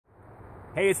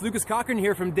Hey, it's Lucas Cochran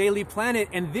here from Daily Planet,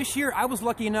 and this year I was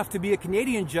lucky enough to be a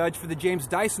Canadian judge for the James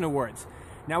Dyson Awards.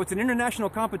 Now, it's an international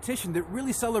competition that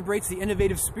really celebrates the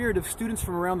innovative spirit of students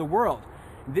from around the world.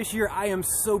 This year I am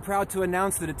so proud to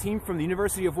announce that a team from the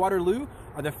University of Waterloo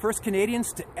are the first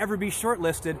Canadians to ever be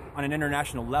shortlisted on an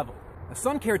international level.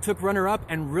 SunCare took runner-up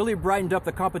and really brightened up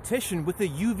the competition with a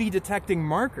UV detecting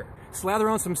marker. Slather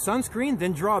on some sunscreen,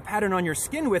 then draw a pattern on your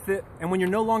skin with it, and when you're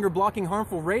no longer blocking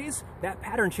harmful rays, that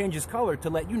pattern changes color to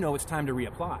let you know it's time to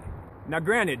reapply. Now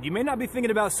granted, you may not be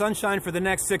thinking about sunshine for the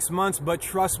next 6 months, but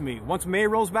trust me, once May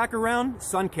rolls back around,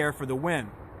 SunCare for the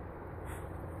win.